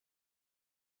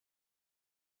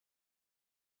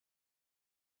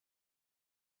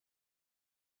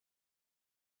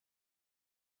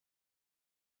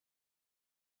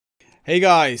Hey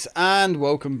guys, and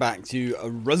welcome back to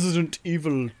Resident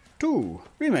Evil 2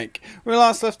 Remake. When we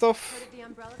last left off,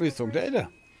 we were talking to Ada.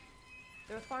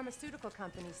 They're a pharmaceutical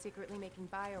company secretly making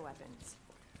bioweapons.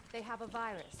 They have a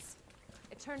virus.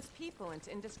 It turns people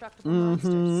into indestructible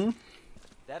monsters.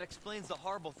 That explains the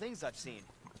horrible things I've seen.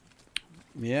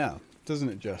 Yeah, doesn't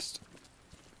it just?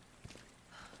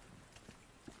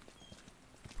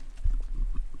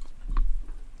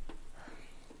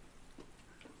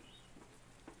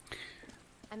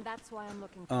 And that's why I'm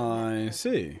looking for I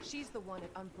see. She's the one at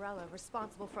Umbrella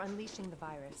responsible for unleashing the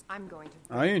virus. I'm going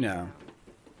to... Are you now?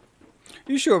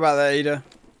 You sure about that, Ada?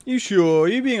 You sure? Are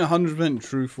you being 100%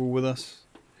 truthful with us?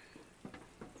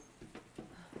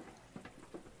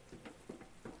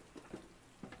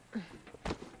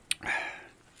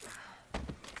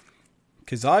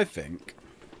 Because I think...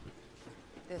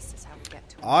 This is how we get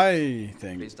to it. I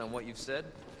think... Based on what you've said,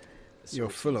 you're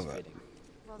full of it.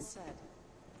 Well said.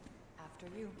 After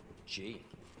you. Gee.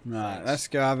 Right, let's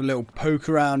go have a little poke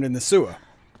around in the sewer.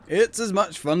 It's as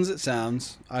much fun as it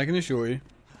sounds, I can assure you.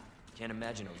 Can't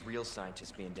imagine a real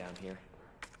scientist being down here.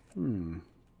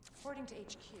 According to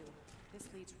HQ, this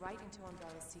leads right into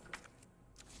Umbrella's secret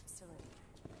facility.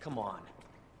 Come on.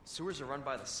 Sewers are run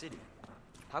by the city.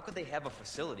 How could they have a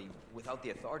facility without the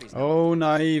authorities? Oh,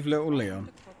 naive little Leon.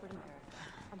 The corporate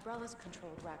imperative. Umbrella's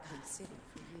controlled Raccoon City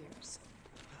for years.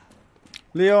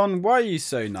 Leon, why are you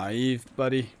so naive,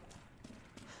 buddy?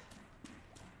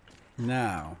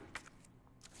 Now.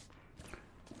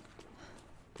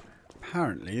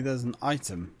 Apparently, there's an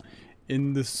item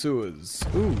in the sewers.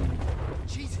 Ooh.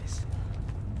 Jesus.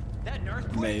 That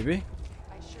earthquake? Maybe.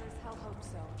 I sure as hell hope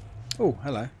so. Oh,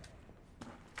 hello.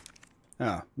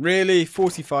 Ah, really?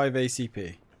 45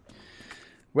 ACP.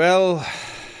 Well,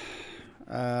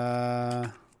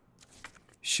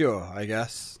 sure, I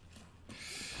guess.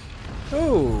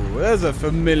 Oh, there's a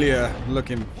familiar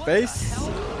looking face.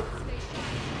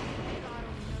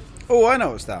 Oh, I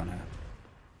know what's down here.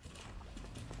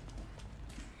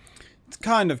 It's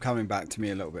kind of coming back to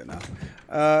me a little bit now.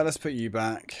 Let's put you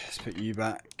back. Let's put you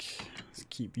back. Let's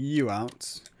keep you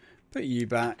out. Put you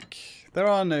back. There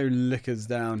are no liquors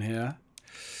down here.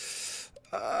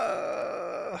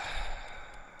 I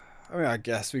mean, I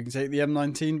guess we can take the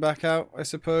M19 back out, I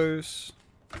suppose.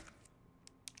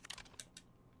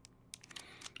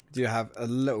 Do have a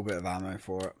little bit of ammo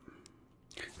for it.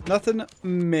 Nothing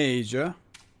major.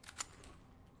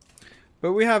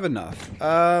 But we have enough.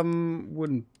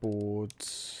 Wooden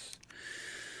boards.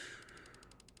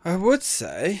 I would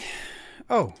say...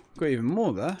 Oh, got even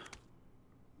more there.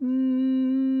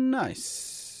 Nice.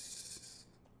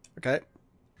 Okay.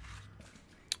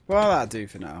 Well, that'll do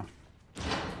for now.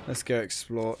 Let's go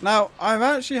explore. Now, I've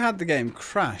actually had the game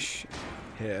crash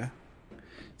here.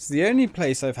 It's the only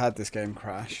place I've had this game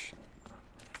crash.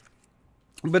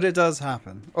 But it does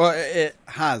happen. Or it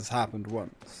has happened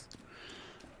once.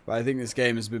 But I think this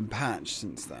game has been patched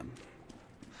since then.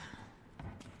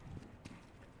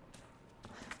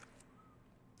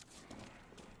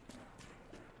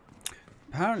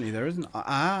 Apparently there isn't...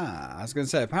 Ah, I was going to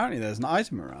say, apparently there's an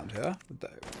item around here.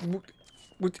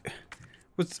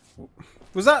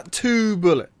 Was that 2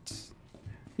 bullets?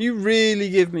 You really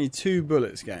give me 2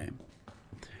 bullets, game?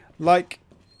 Like,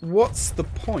 what's the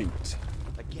point?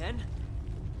 Again?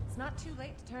 It's not too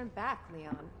late to turn back,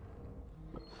 Leon.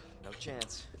 No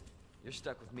chance. You're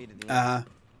stuck with me to the end.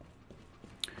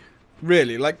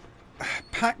 Really, like,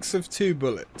 packs of 2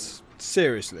 bullets.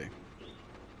 Seriously.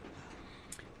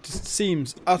 Just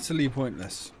seems utterly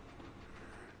pointless.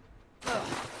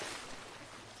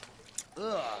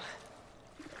 Ugh.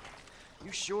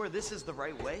 You sure this is the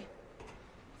right way?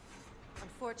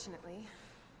 Unfortunately.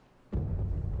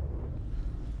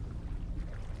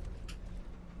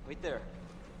 Wait there.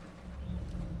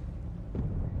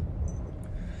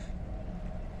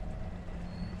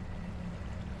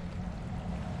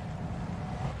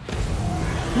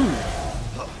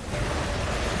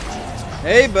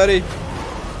 Hey, buddy.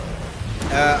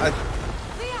 I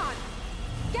Leon,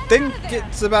 get think out of there!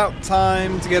 it's about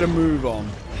time to get a move on.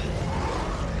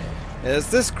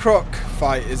 Yes, this croc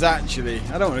fight is actually...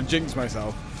 I don't want to jinx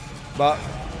myself, but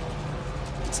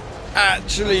it's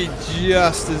actually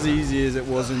just as easy as it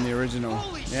was in the original.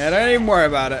 Yeah, don't even worry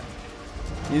about it.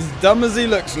 He's dumb as he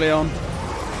looks, Leon.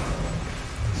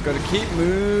 Just got to keep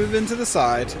moving to the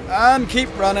side and keep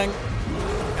running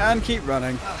and keep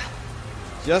running.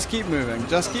 Just keep moving.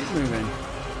 Just keep moving.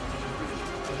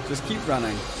 Just keep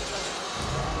running.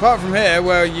 Apart from here,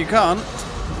 where you can't.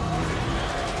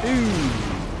 Ooh.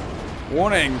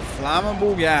 Warning,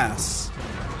 flammable gas.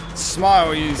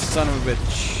 Smile, you son of a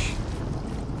bitch.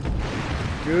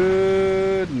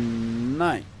 Good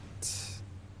night.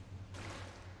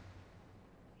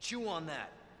 Chew on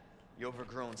that, you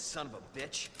overgrown son of a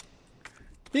bitch.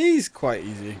 He's quite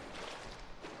easy.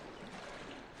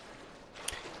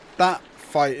 That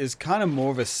fight is kind of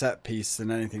more of a set piece than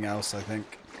anything else, I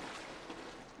think.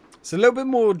 It's a little bit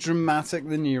more dramatic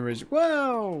than the original.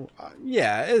 Well,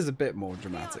 yeah, it is a bit more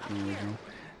dramatic than the original.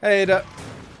 Hey, Ada.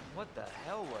 What the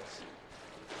hell was...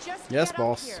 Just Yes, get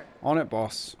boss. up here. On it,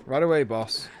 boss. Right away,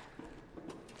 boss.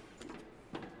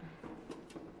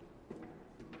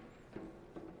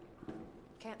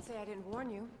 Can't say I didn't warn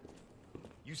you.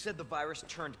 You said the virus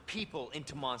turned people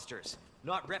into monsters,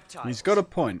 not reptiles. He's got a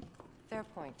point. Fair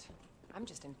point. I'm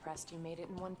just impressed you made it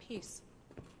in one piece.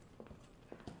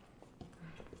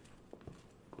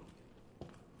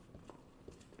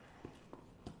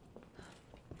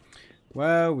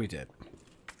 Well, we did.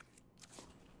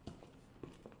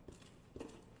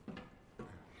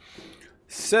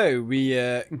 So, we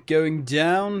going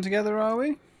down together, are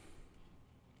we?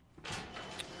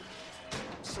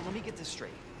 So let me get this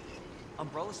straight.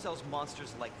 Umbrella sells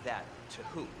monsters like that to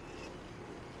who?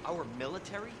 Our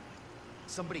military?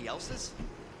 Somebody else's?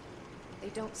 They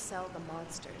don't sell the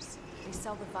monsters. They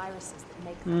sell the viruses that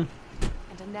make them.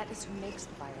 And Annette is who makes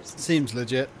the viruses. Seems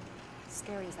legit.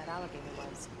 Scary as that alligator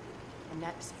was,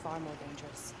 Annette is far more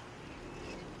dangerous.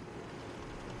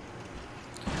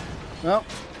 Well,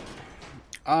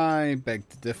 I beg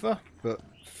to differ, but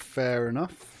fair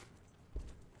enough.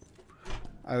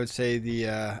 I would say the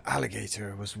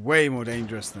alligator was way more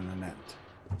dangerous than Annette.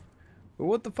 But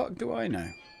what the fuck do I know?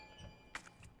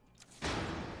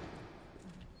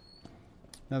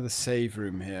 Another save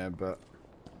room here, but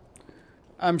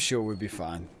I'm sure we'll be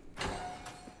fine.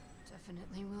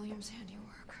 Definitely William's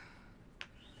handiwork.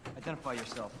 Identify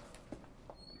yourself.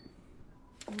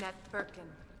 Annette Birkin.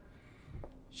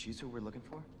 She's who we're looking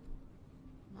for?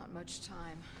 Not much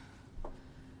time.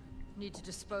 Need to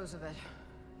dispose of it.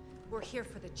 We're here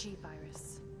for the G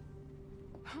virus.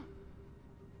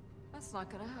 That's not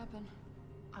gonna happen.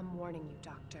 I'm warning you,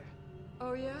 Doctor.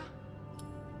 Oh yeah?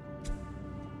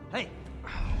 Hey!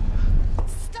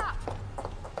 Stop!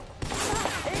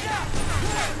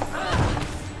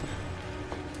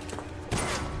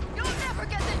 You'll never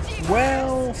get the G.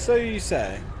 Well, so you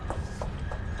say.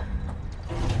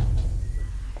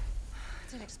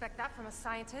 Didn't expect that from a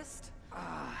scientist.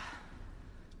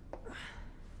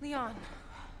 Leon.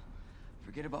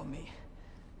 Forget about me.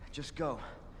 Just go.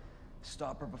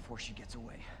 Stop her before she gets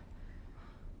away.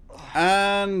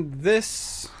 And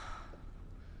this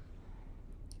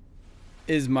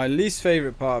is my least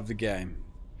favorite part of the game.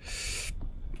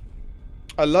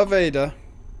 I love Ada.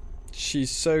 She's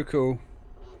so cool.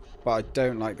 But I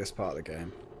don't like this part of the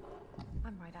game.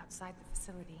 I'm right outside the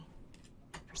facility,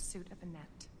 in pursuit of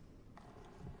Annette.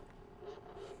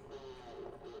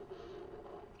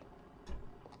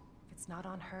 If it's not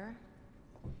on her,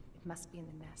 it must be in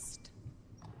the nest.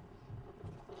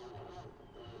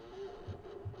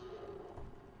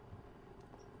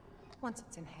 Once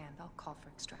it's in hand, I'll call for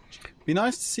extraction. Be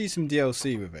nice to see some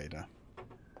DLC with Ada.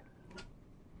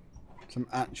 Some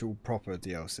actual proper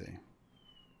DLC.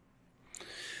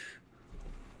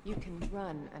 You can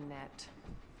run, Annette.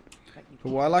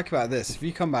 But what I like about this, if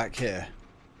you come back here,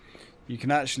 you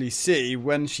can actually see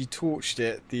when she torched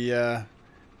it, the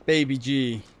baby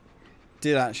G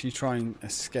did actually try and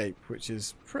escape, which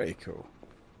is pretty cool.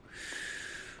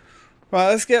 Right,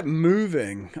 let's get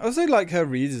moving. I also like her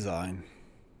redesign.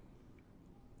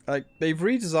 Like, they've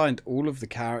redesigned all of the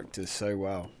characters so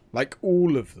well. Like,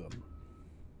 all of them.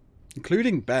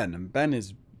 Including Ben, and Ben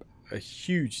is a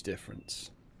huge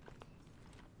difference.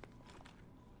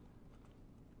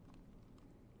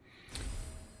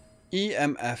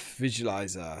 EMF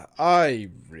Visualizer. I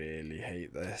really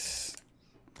hate this.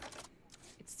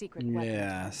 It's secret weapon.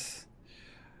 Yes.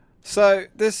 So,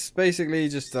 this basically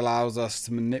just allows us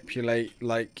to manipulate,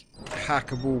 like,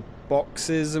 hackable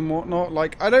boxes and whatnot.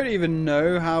 Like, I don't even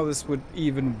know how this would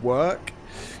even work.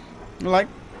 Like,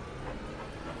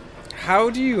 how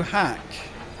do you hack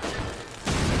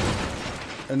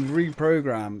and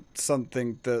reprogram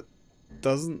something that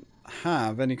doesn't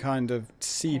have any kind of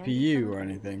CPU or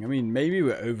anything? I mean, maybe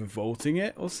we're overvolting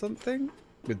it or something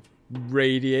with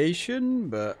radiation,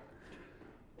 but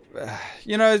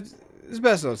you know, it's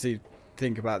best not to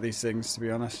think about these things, to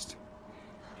be honest.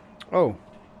 Oh.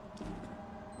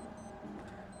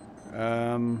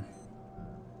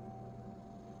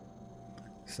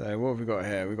 So what have we got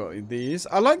here? We got these.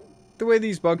 I like the way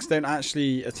these bugs don't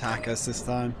actually attack us this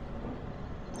time.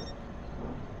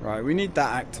 Right, we need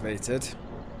that activated.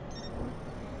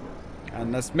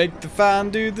 And let's make the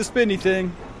fan do the spinny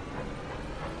thing.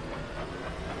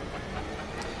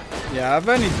 Yeah, I've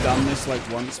only done this like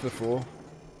once before.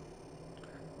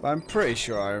 But I'm pretty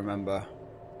sure I remember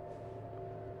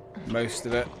most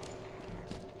of it.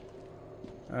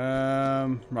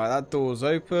 Right, that door's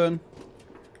open.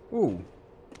 Ooh.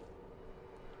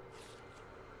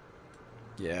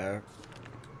 Yeah.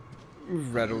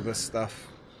 We've read all this stuff.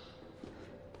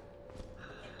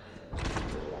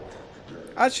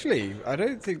 Actually, I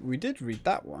don't think we did read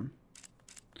that one.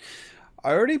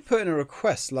 I already put in a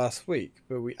request last week,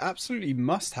 but we absolutely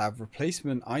must have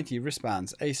replacement IT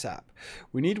wristbands ASAP.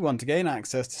 We need one to gain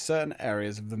access to certain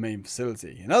areas of the main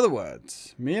facility. In other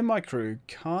words, me and my crew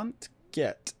can't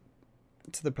get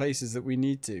to the places that we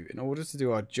need to in order to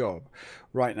do our job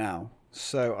right now.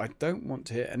 So I don't want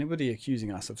to hear anybody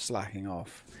accusing us of slacking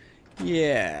off.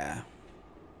 Yeah.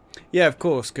 Yeah, of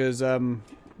course, because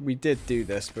we did do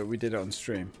this, but we did it on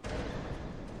stream.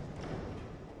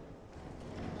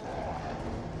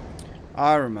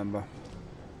 I remember.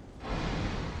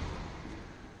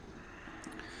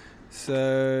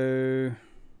 So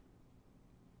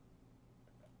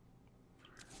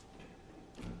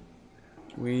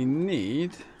we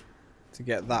need to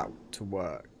get that to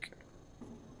work.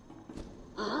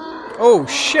 Oh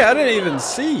shit, I didn't even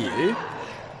see you.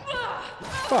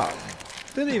 Fuck.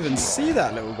 Didn't even see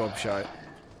that little gobshite.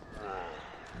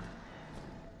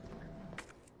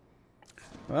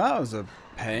 Well, that was a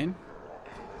pain.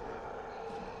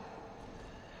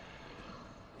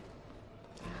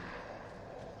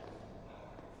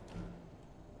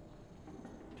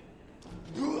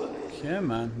 Yeah,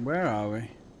 man, where are we?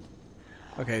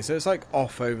 Okay, so it's like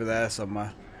off over there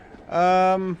somewhere.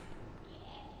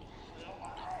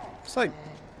 It's like,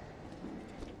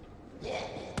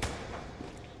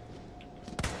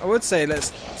 I would say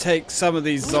let's take some of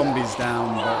these zombies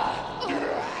down, but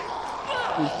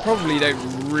we probably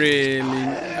don't really.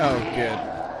 Oh,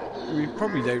 good. We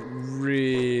probably don't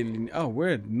really. Oh,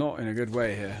 we're not in a good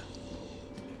way here.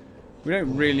 We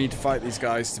don't really need to fight these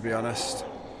guys, to be honest.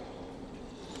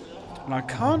 And I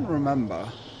can't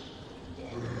remember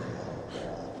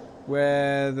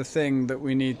where the thing that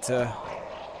we need to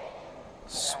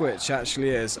switch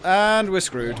actually is. And we're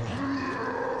screwed.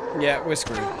 Yeah, we're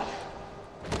screwed.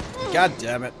 God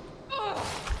damn it.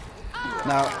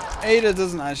 Now, Ada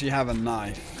doesn't actually have a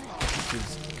knife, which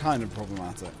is kind of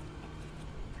problematic.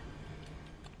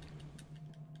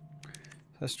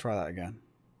 Let's try that again.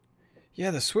 Yeah,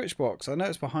 the switch box. I know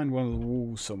it's behind one of the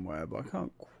walls somewhere, but I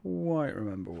can't quite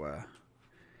remember where.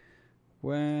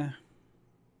 Where?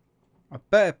 I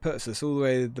bet it puts us all the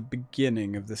way at the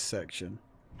beginning of this section.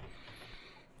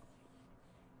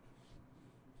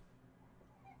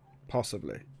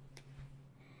 Possibly.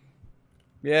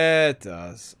 Yeah, it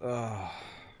does. Oh.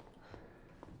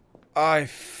 Ugh.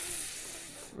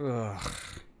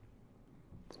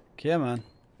 Yeah, man.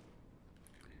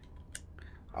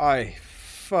 I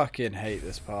fucking hate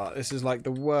this part. This is like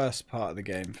the worst part of the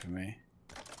game for me.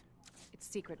 It's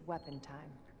secret weapon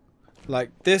time.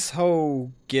 Like, this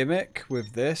whole gimmick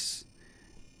with this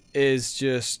is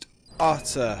just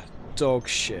utter dog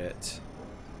shit.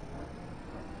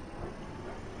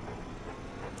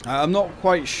 I'm not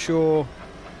quite sure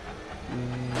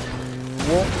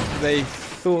what they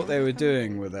thought they were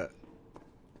doing with it.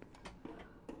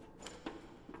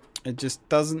 It just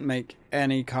doesn't make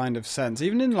any kind of sense.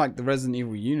 Even in like the Resident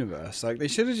Evil universe, like they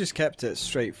should have just kept it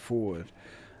straightforward,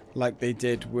 like they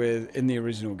did in the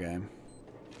original game.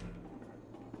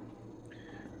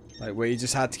 Like where you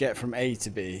just had to get from A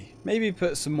to B. Maybe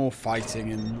put some more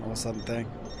fighting in or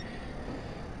something.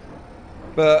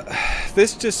 But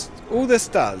this just, all this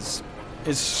does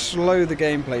is slow the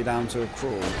gameplay down to a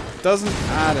crawl. It doesn't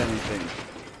add anything.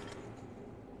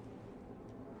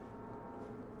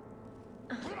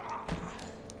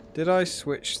 Did I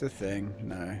switch the thing?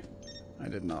 No, I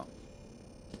did not.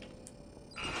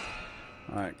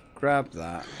 Alright, grab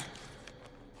that.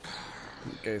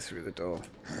 Go through the door.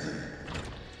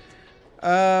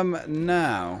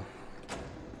 Now.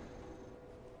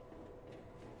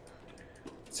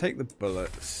 Take the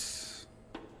bullets.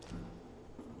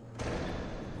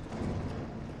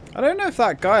 I don't know if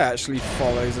that guy actually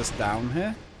follows us down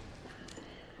here.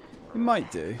 He might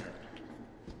do.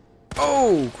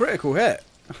 Oh, critical hit.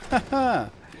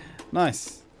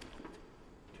 Nice.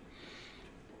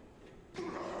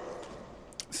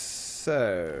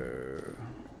 So...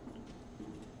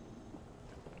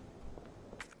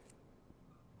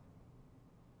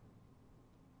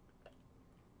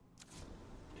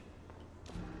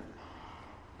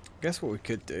 guess what we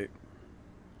could do.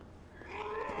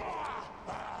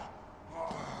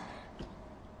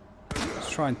 Let's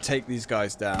try and take these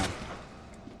guys down.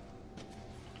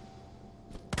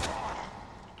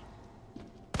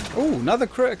 Oh, another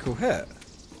critical hit.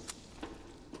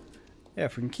 Yeah,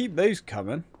 if we can keep those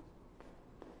coming.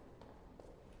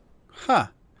 Huh.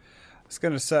 It's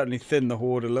going to certainly thin the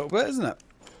horde a little bit, isn't it?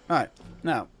 Right,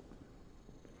 now.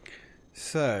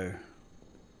 So.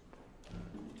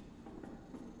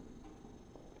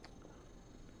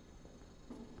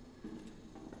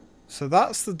 So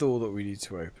that's the door that we need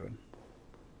to open.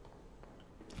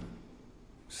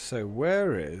 So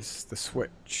where is the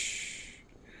switch?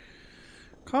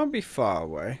 Can't be far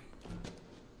away.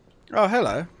 Oh,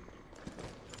 hello.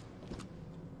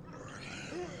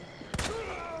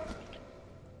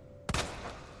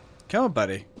 Come on,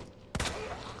 buddy.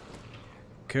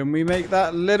 Can we make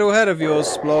that little head of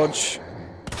yours splodge?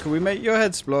 Can we make your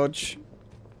head splodge?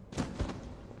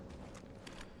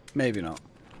 Maybe not.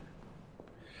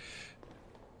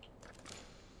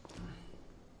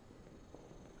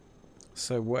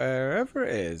 So wherever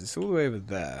it is, it's all the way over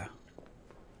there.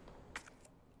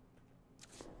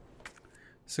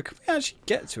 So can we actually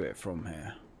get to it from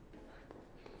here?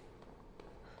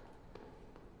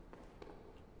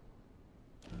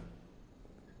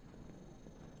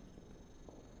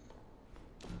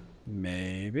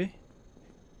 Maybe.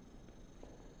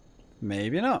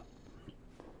 Maybe not.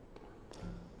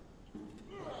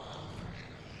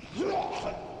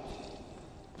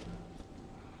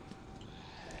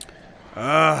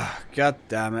 Ah, god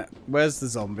damn it. Where's the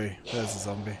zombie? There's the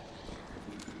zombie.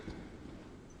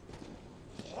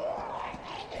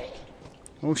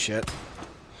 Oh shit.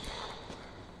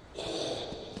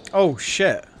 Oh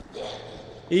shit.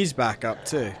 He's back up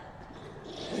too.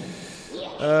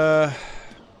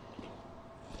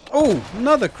 Oh,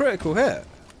 another critical hit.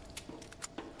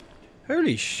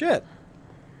 Holy shit.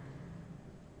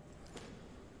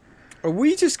 Are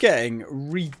we just getting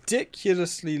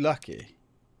ridiculously lucky?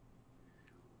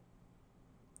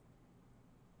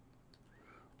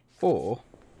 Or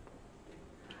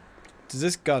does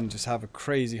this gun just have a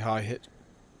crazy high hit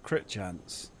crit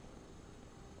chance?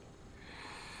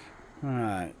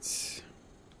 Alright.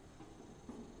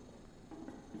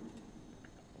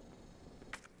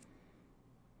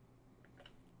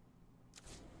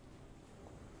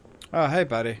 Oh, hey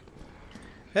buddy.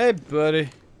 Hey buddy.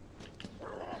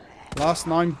 Last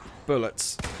 9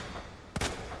 bullets.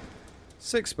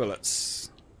 6 bullets.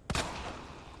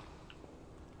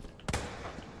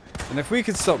 And if we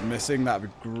could stop missing, that'd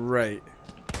be great.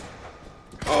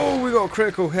 Oh, we got a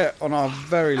critical hit on our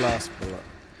very last bullet.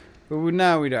 But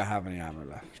now we don't have any ammo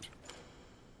left.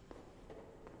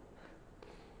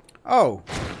 Oh.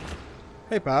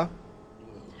 Hey, pal.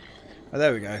 Oh,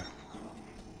 there we go.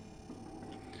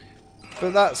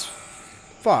 But that's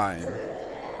fine.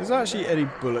 Is there actually any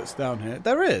bullets down here?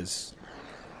 There is.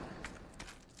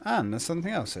 And there's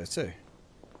something else here too.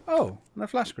 Oh, and a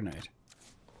flash grenade.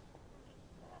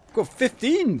 Got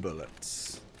 15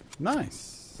 bullets.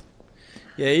 Nice.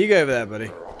 Yeah, you go over there, buddy.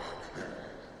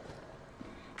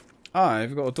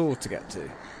 I've got a door to get to.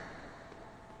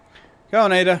 Go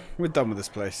on, Ada. We're done with this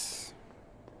place.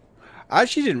 I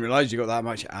actually didn't realise you got that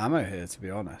much ammo here, to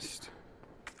be honest.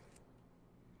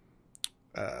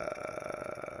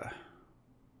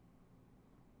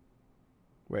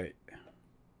 Wait.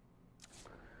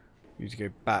 Need to go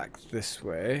back this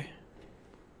way.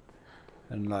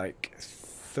 And like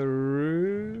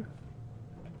through.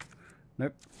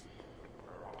 Nope.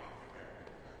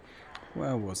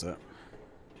 Where was it?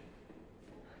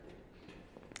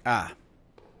 Ah.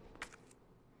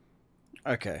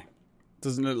 Okay.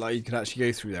 Doesn't look like you can actually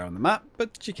go through there on the map,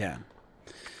 but you can.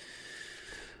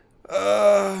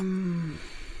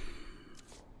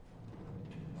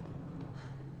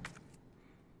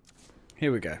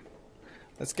 Here we go.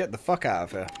 Let's get the fuck out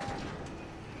of here.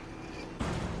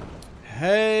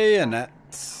 Hey, Annette.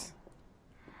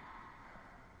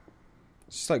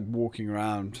 Just like walking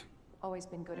around. Always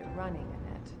been good at running,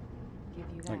 Annette. Give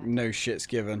you that. Like no shit's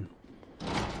given.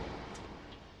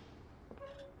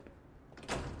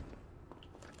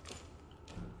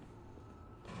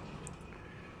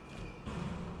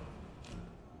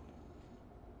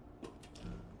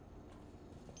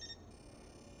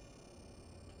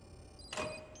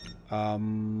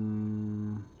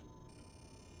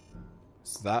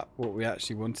 Is that what we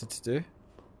actually wanted to do?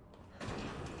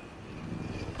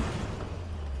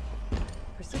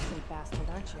 Persistent bastard,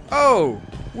 aren't you? Oh!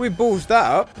 We ballsed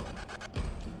that up.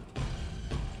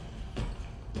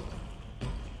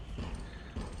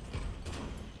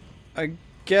 I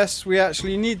guess we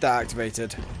actually need that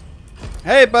activated.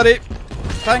 Hey, buddy!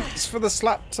 Thanks for the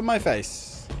slap to my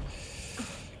face.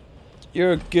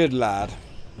 You're a good lad.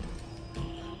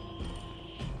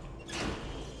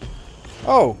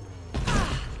 Oh!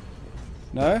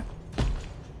 No?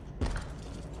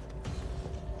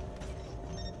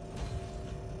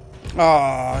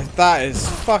 Oh, that is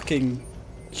fucking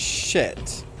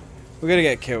shit. We're gonna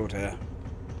get killed here.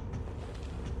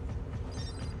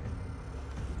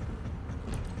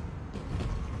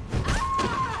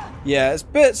 Yeah, it's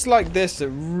bits like this that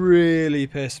really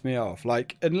piss me off.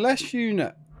 Like, unless you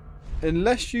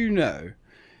know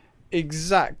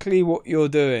exactly what you're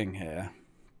doing here,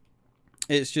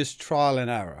 it's just trial and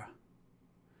error.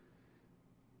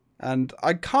 And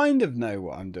I kind of know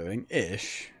what I'm doing,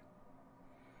 ish.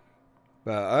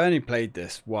 But I only played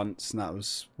this once, and that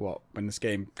was, what, when this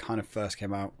game kind of first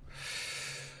came out.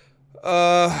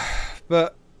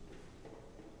 But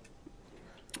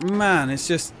man, it's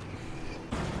just...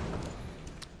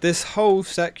 This whole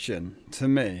section, to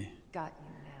me, Got you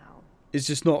now. is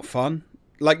just not fun.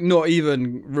 Like, not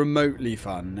even remotely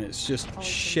fun. It's just Always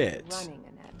shit. Running,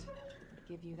 Annette.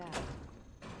 Give you that.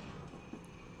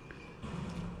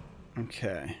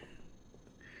 Okay.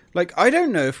 Like, I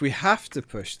don't know if we have to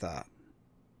push that.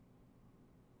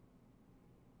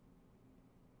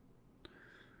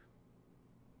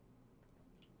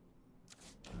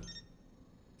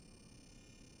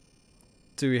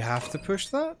 Do we have to push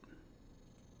that?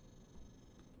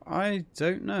 I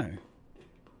don't know.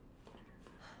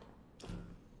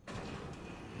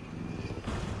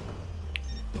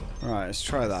 Right, let's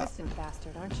try that. Persistent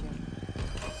bastard, aren't you?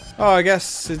 Oh, I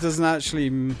guess it doesn't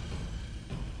actually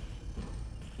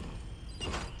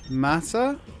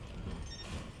matter.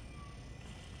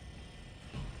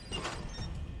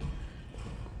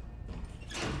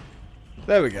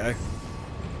 There we go.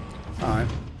 Alright.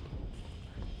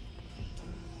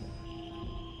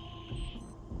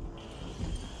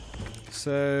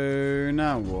 So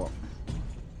now what?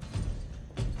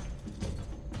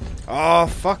 Oh,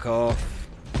 fuck off.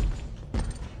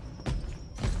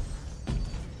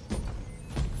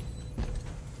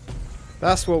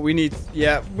 That's what we need.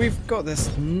 Yeah, we've got this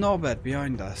knobhead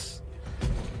behind us.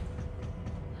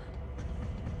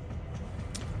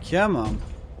 Come on.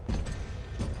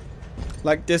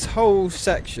 Like, this whole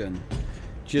section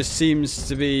just seems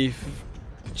to be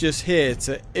just here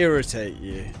to irritate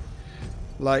you.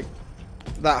 Like,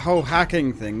 that whole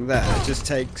hacking thing there just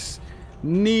takes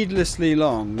needlessly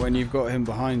long when you've got him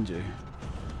behind you.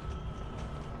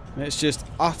 It's just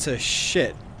utter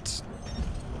shit.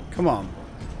 Come on.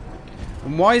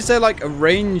 And why is there like a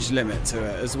range limit to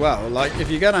it as well? Like, if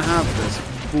you're gonna have this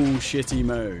bullshitty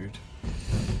mode,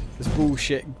 this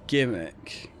bullshit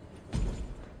gimmick.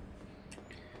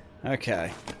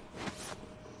 Okay.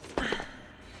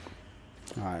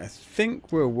 Alright, I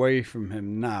think we're away from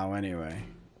him now anyway.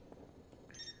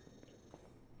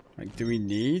 Like, do we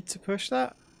need to push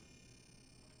that?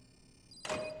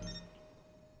 I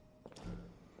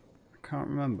can't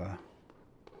remember.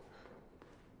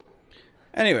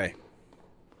 Anyway.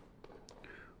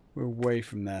 We're away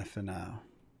from there for now.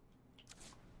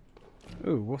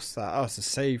 Ooh, what's that? Oh, it's a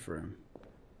save room.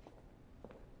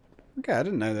 Okay, I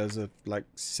didn't know there was a, like,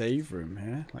 save room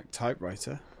here. Like,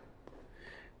 typewriter.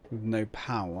 With no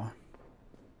power.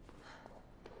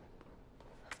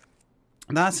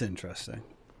 That's interesting.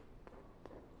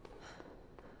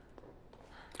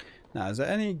 Now, is there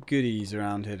any goodies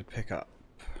around here to pick up?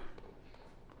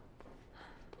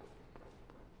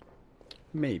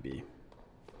 Maybe.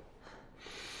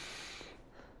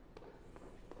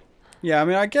 Yeah, I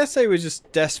mean, I guess they were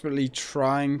just desperately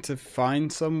trying to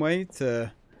find some way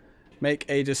to make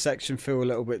Ada's section feel a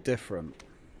little bit different.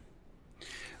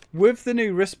 With the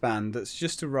new wristband that's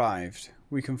just arrived,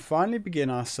 we can finally begin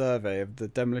our survey of the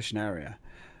demolition area.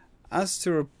 As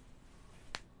to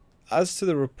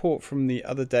the report from the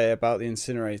other day about the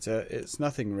incinerator, it's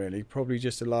nothing really, probably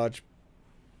just a large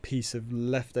piece of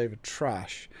leftover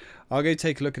trash. I'll go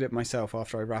take a look at it myself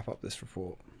after I wrap up this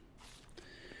report.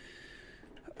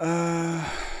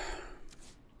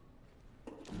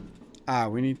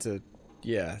 We need to,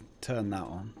 yeah, turn that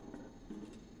on.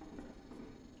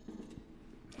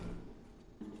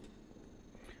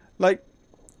 Like,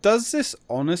 does this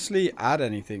honestly add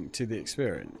anything to the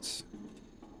experience?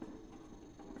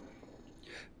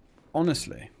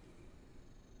 Honestly.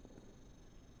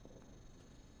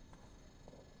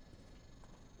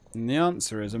 And the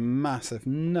answer is a massive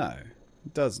no.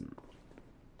 It doesn't.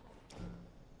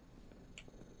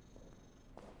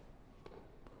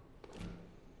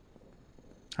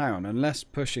 Hang on, unless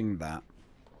pushing that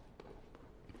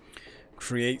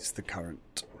creates the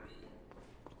current.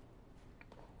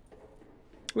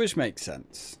 Which makes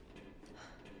sense.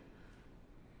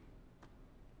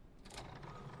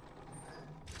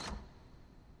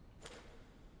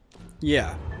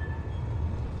 Yeah.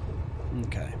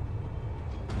 Okay.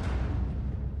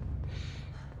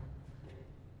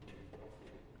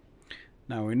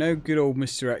 Now we know good old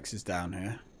Mr. X is down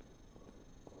here.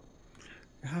 Do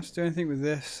we have to do anything with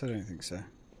this? I don't think so.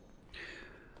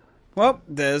 Well,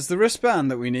 there's the wristband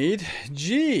that we need.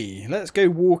 Gee, let's go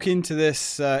walk into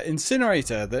this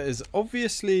incinerator that is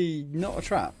obviously not a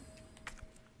trap.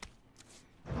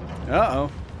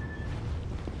 Uh-oh.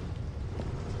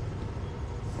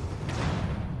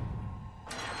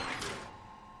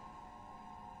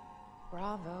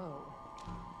 Bravo.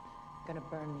 Gonna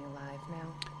burn me alive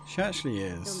now. She actually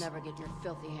You'll is. never get your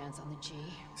filthy hands on the G.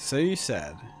 So you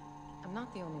said. I'm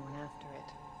not the only one after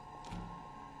it.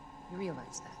 You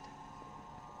realize that?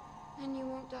 And you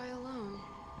won't die alone.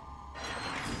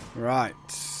 Right,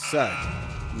 so.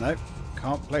 Nope,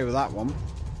 can't play with that one.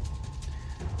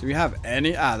 Do we have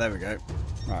any? Ah, there we go.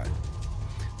 Right.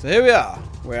 So here we are.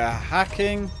 We're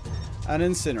hacking an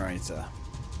incinerator.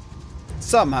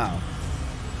 Somehow.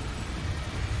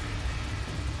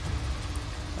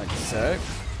 Like so.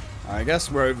 I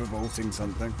guess we're overvolting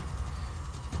something.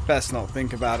 Best not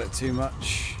think about it too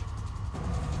much.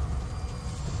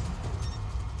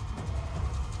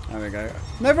 There we go.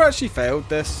 Never actually failed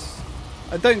this.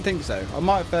 I don't think so. I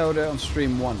might have failed it on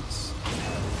stream once.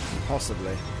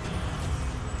 Possibly.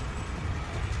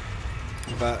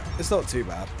 But it's not too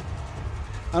bad.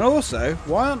 And also,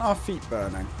 why aren't our feet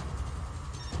burning?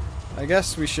 I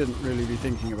guess we shouldn't really be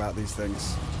thinking about these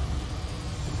things.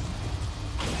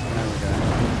 There we go.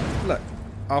 Look,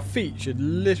 our feet should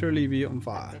literally be on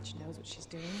fire. Bitch knows what she's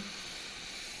doing.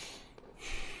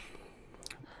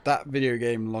 That video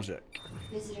game logic.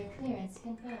 Visitor clearance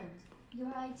confirmed.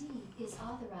 Your ID is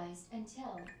authorized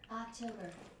until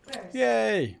October 1st.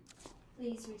 Yay!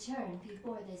 Please return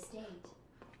before this date.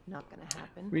 Not gonna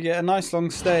happen. We get a nice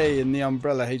long stay in the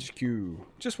Umbrella HQ.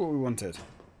 Just what we wanted.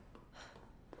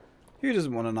 Who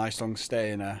doesn't want a nice long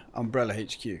stay in a Umbrella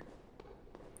HQ?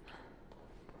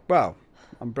 Well,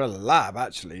 Umbrella Lab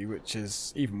actually, which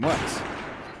is even worse.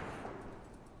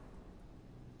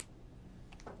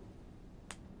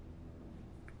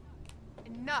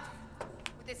 Enough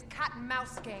with this cat and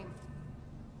mouse game.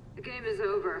 The game is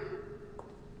over.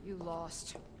 You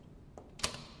lost.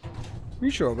 Are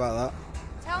you sure about that?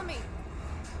 Tell me,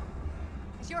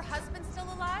 is your husband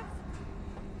still alive?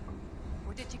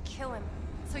 Or did you kill him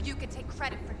so you could take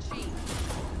credit for G?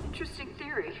 Interesting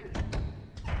theory.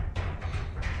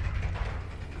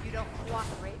 You don't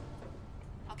cooperate.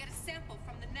 I'll get a sample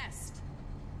from the nest.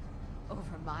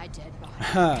 Over my dead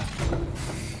body.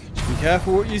 Be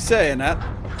careful what you say, Annette.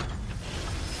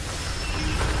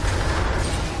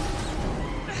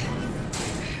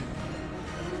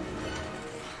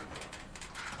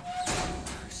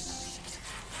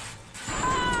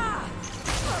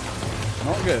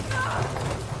 Not good.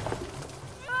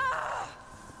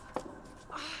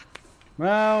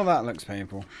 Well, that looks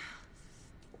painful.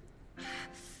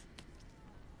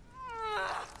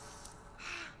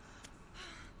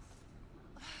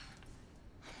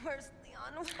 Where's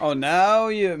Leon? Oh, now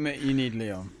you admit you need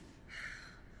Leon.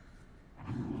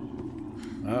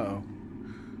 Uh-oh.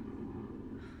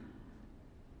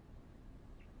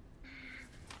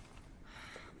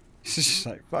 She's just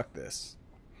like, fuck this.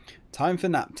 Time for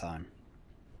nap time.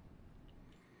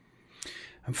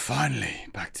 And finally,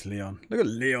 back to Leon. Look at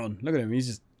Leon. Look at him. He's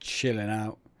just chilling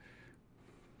out.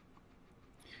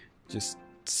 Just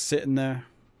sitting there.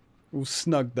 All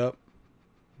snugged up.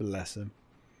 Bless him.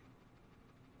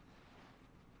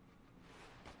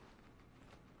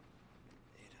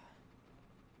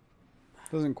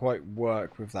 Doesn't quite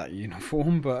work with that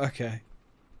uniform, but okay.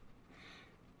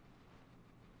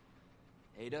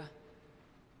 Ada?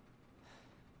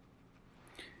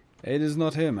 Ada's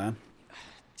not here, man.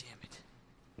 Damn it.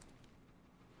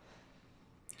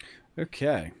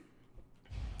 Okay.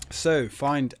 So,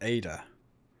 find Ada.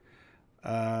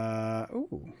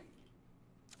 Ooh.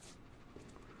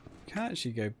 Can't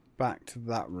actually go back to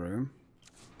that room.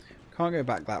 Can't go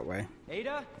back that way.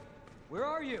 Ada? Where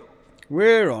are you?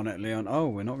 We're on it, Leon. Oh,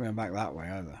 we're not going back that way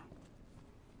either.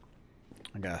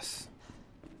 I guess.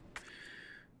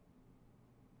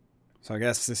 So I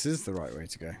guess this is the right way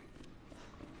to go.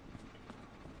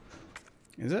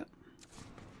 Is it?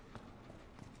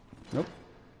 Nope.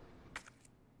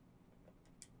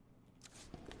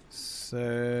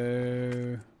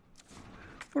 So...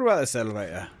 what about this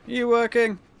elevator? Are you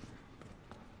working?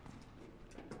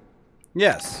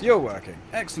 Yes, you're working.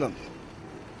 Excellent.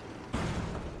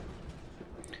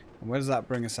 And where does that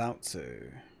bring us out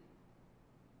to?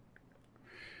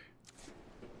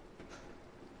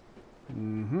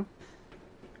 Mm-hmm.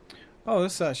 Oh,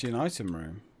 this is actually an item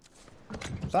room.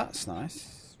 That's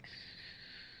nice.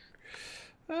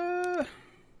 Yeah,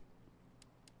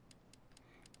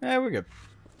 we're good.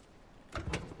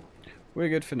 We're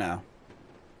good for now.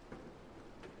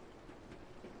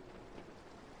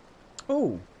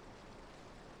 Oh.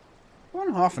 We're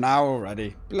on half an hour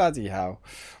already. Bloody hell.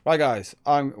 Right, guys.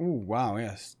 Oh, wow,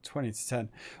 yes. 20 to 10.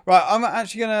 Right, I'm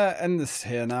actually going to end this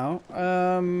here now.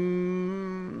 Yeah,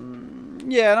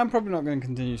 and I'm probably not going to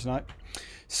continue tonight.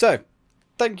 So,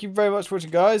 thank you very much for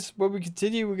watching, guys. When we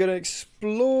continue, we're going to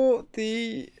explore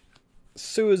the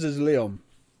sewers as Leon.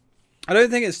 I don't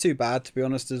think it's too bad, to be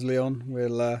honest, as Leon.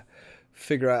 We'll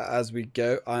figure out as we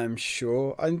go, I'm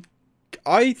sure.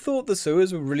 I thought the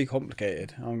sewers were really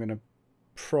complicated. I'm going to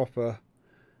proper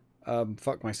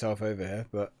fuck myself over here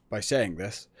but by saying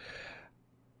this,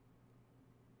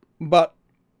 but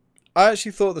I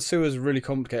actually thought the sewers were really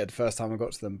complicated the first time I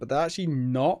got to them, but they're actually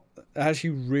not. They're actually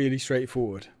really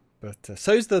straightforward. But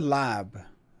so's the lab,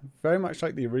 very much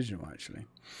like the original. Actually,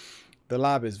 the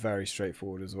lab is very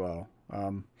straightforward as well.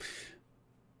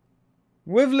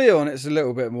 With Leon, it's a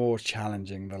little bit more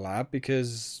challenging, the lab,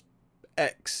 because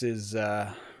X is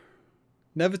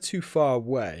never too far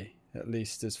away. At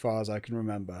least as far as I can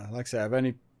remember. Like I say, I've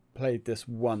only played this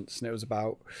once, and it was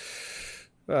about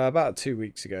 2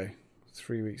 weeks ago,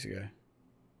 3 weeks ago,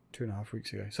 2.5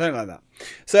 weeks ago, something like that.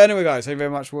 So anyway, guys, thank you very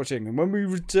much for watching, and when we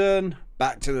return,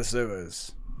 back to the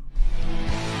sewers.